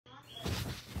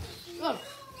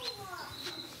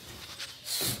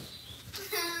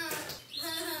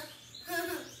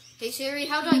Siri,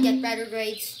 how do I get better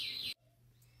grades?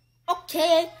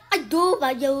 Okay, I do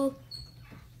for you.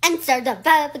 Answer the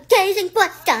verification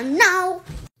question now.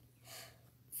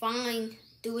 Fine,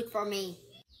 do it for me.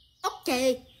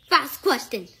 Okay, first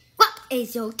question. What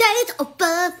is your date of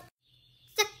birth?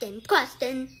 Second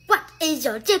question. What is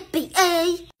your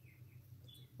GPA?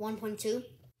 1.2.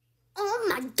 Oh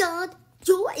my god,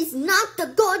 yours is not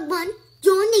the good one.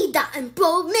 You need the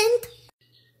improvement.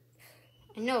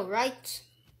 I know, right?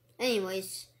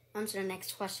 Anyways, on to the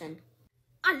next question.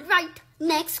 Alright,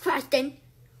 next question.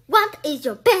 What is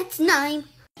your pet's name?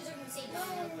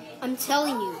 I'm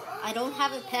telling you, I don't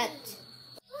have a pet.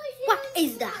 What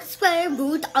is the square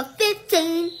root of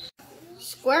 15?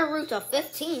 Square root of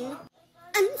 15?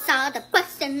 Answer the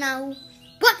question now.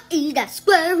 What is the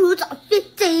square root of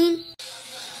 15?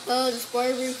 The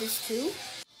square root is 2?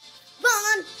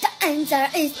 Wrong. The answer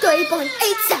is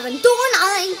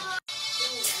 3.8729.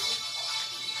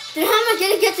 Then how am I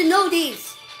gonna get to know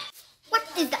these? What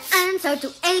is the answer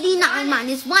to 89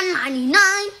 minus 199?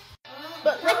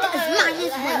 What is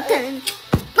minus 110?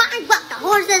 Why what the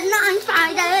horse's 9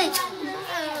 Friday?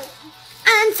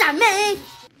 Answer me!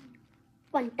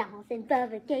 1,000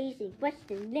 verification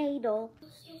question later.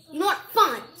 You know what?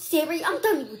 Fine, Siri, I'm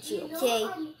done with you, okay?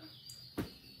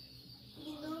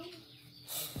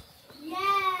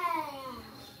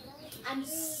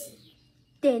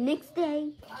 The next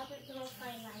day.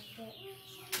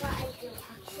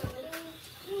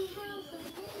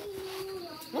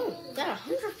 Oh, got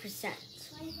 100%.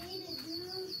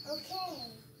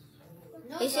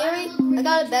 Hey Siri, I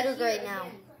got a better grade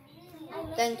now.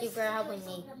 Thank you for helping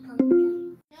me.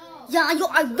 Yeah, you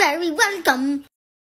are very welcome.